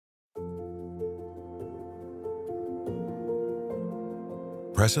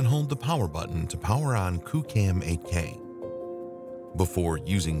Press and hold the power button to power on QooCam 8K. Before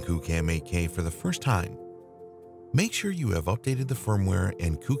using QooCam 8K for the first time, make sure you have updated the firmware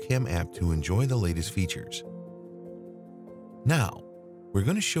and QooCam app to enjoy the latest features. Now, we're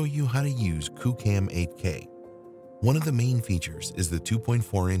going to show you how to use QooCam 8K. One of the main features is the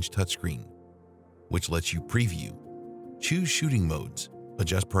 2.4-inch touchscreen, which lets you preview, choose shooting modes,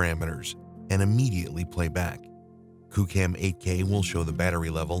 adjust parameters, and immediately play back. QooCam 8K will show the battery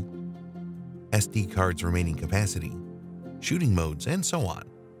level, SD card's remaining capacity, shooting modes, and so on.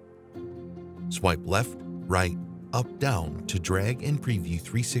 Swipe left, right, up, down to drag and preview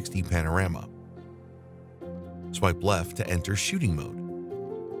 360 panorama. Swipe left to enter shooting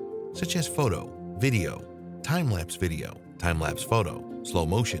mode, such as photo, video, time-lapse video, time-lapse photo, slow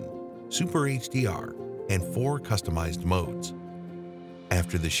motion, super HDR, and 4 customized modes.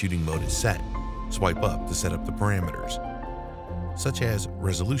 After the shooting mode is set, swipe up to set up the parameters, such as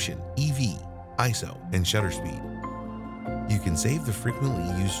resolution, EV, ISO, and shutter speed. You can save the frequently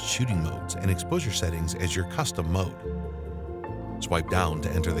used shooting modes and exposure settings as your custom mode. Swipe down to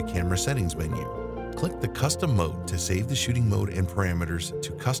enter the camera settings menu. Click the custom mode to save the shooting mode and parameters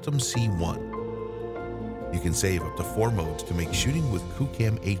to custom C1. You can save up to 4 modes to make shooting with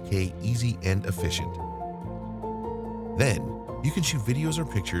QooCam 8K easy and efficient. Then, you can shoot videos or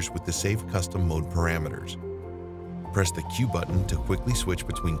pictures with the Save Custom Mode parameters. Press the Q button to quickly switch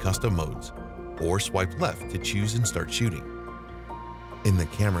between custom modes, or swipe left to choose and start shooting. In the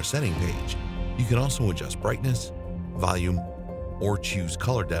camera setting page, you can also adjust brightness, volume, or choose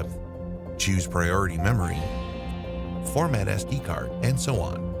color depth, choose priority memory, format SD card, and so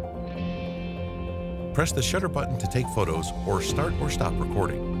on. Press the shutter button to take photos or start or stop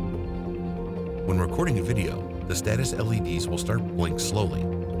recording. When recording a video, the status LEDs will start to blink slowly.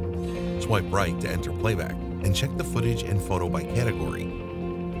 Swipe right to enter playback and check the footage and photo by category.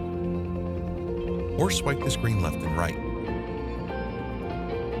 Or swipe the screen left and right.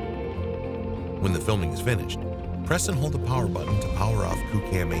 When the filming is finished, press and hold the power button to power off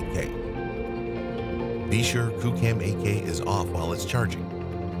QooCam 8K. Be sure QooCam 8K is off while it's charging.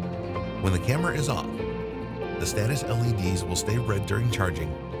 When the camera is off, the status LEDs will stay red during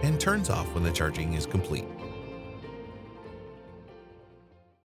charging and turns off when the charging is complete.